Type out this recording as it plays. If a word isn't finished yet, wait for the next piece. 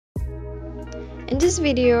In this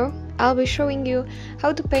video, I'll be showing you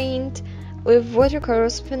how to paint with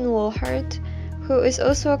watercolors from Wolfhard, who is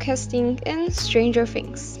also casting in Stranger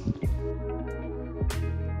Things.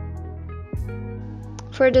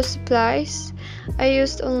 For the supplies, I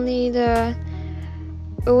used only the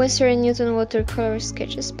Winsor&Newton watercolor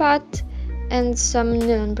sketches pot and some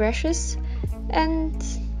nylon brushes, and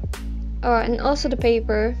also the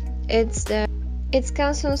paper. It's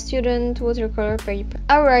Canson student watercolor paper.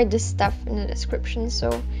 I'll write this stuff in the description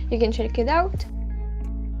so you can check it out.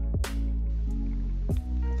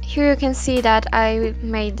 Here you can see that I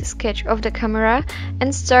made the sketch of the camera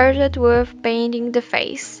and started with painting the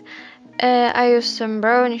face. I used some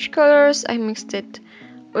brownish colors. I mixed it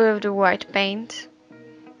with the white paint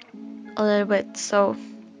a little bit, so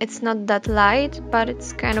it's not that light, but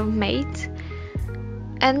it's kind of matte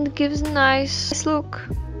and gives a nice look.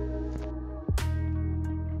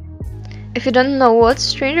 If you don't know what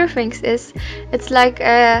Stranger Things is, it's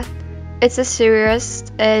a series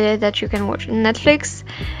that you can watch on Netflix,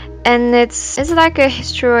 and it's like a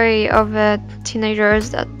history of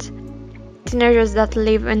teenagers that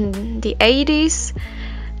live in the 80s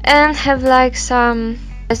and have like some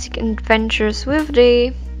basic adventures with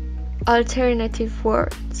the alternative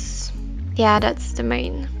worlds. Yeah, that's the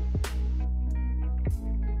main.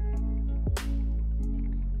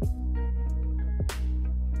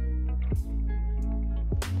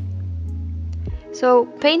 So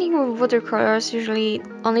painting with watercolors usually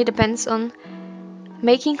only depends on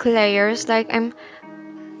making layers. Like I'm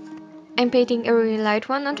painting a really light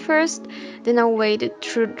one at first, then I'll wait it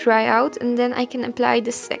to dry out, and then I can apply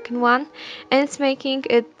the second one, and it's making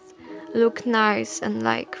it look nice and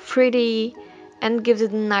like 3D and gives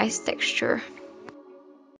it a nice texture.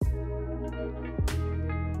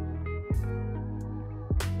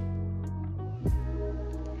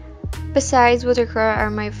 Besides, watercolor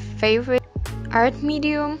are my favorite art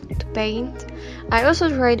medium to paint. I also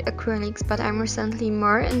tried acrylics, but I'm recently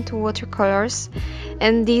more into watercolors,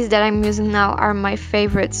 and these that I'm using now are my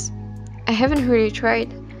favorites. I haven't really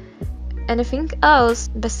tried anything else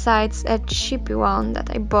besides a cheapy one that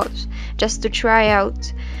I bought just to try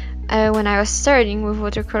out when I was starting with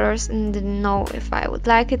watercolors and didn't know if I would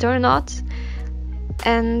like it or not.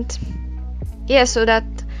 And yeah, so that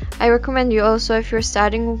I recommend you also, if you're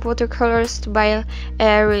starting with watercolors, to buy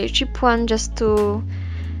a really cheap one just to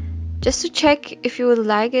check if you would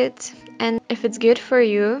like it and if it's good for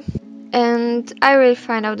you. And I really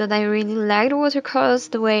find out that I really like the watercolors,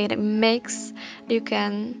 the way it mix. You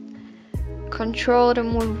can control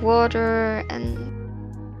them with water and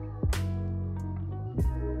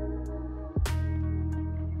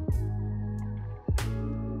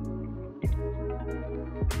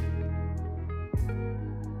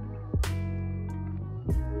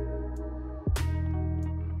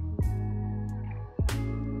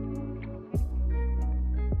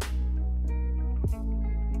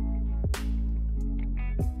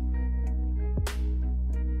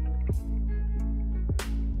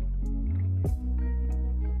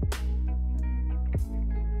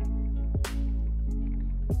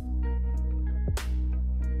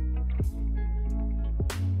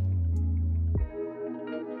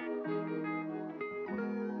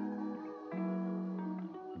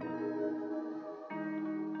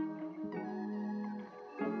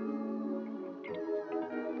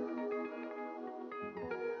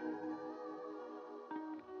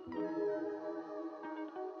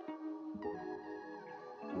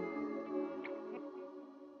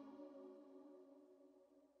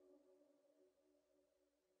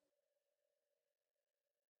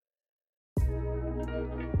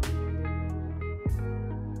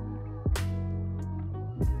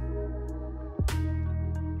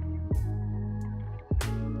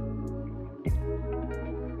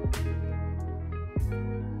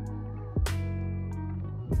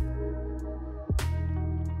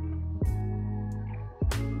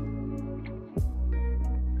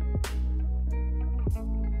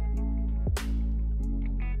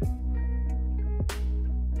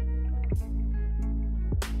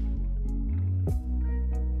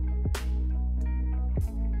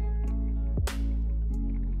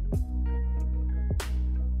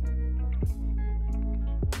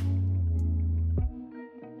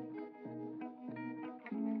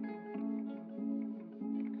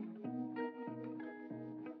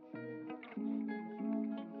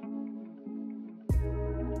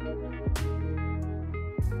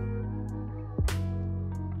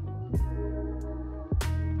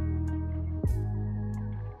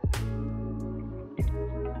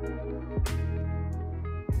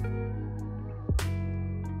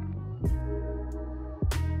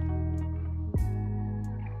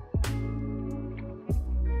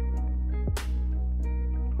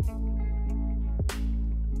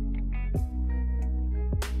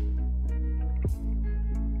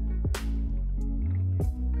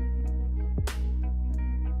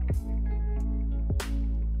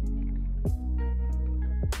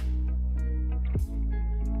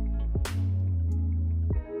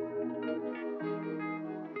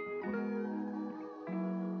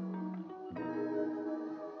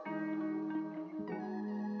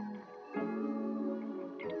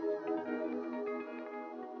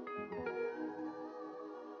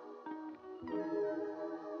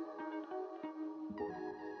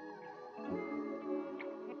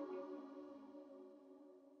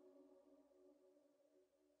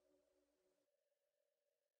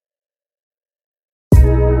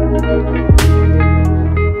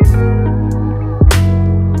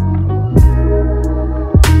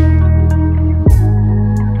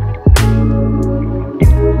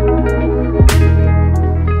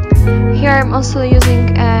I'm also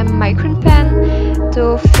using a Micron pen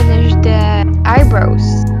to finish the eyebrows.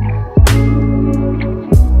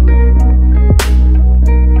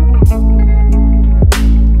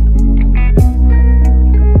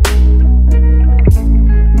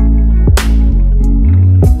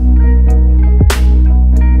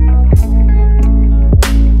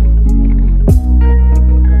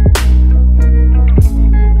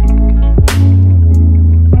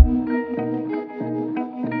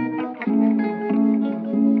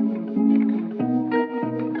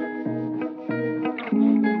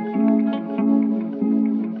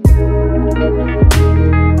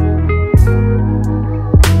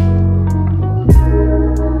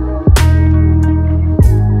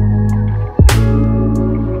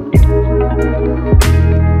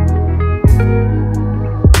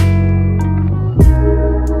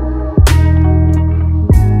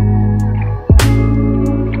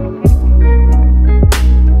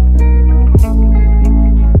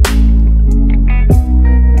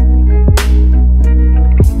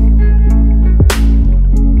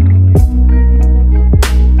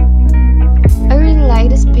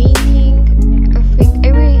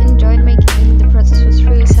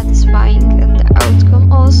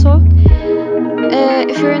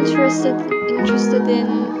 Interested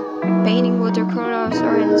in painting watercolors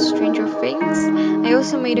or in Stranger Things, I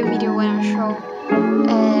also made a video when I show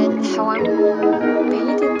how I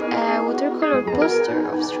painted a watercolor poster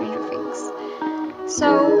of Stranger Things.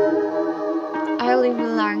 So I'll leave a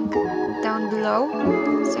link down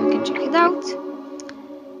below so you can check it out.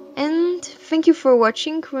 And thank you for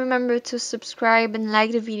watching. Remember to subscribe and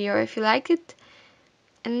like the video if you like it.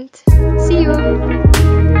 And see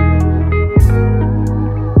you!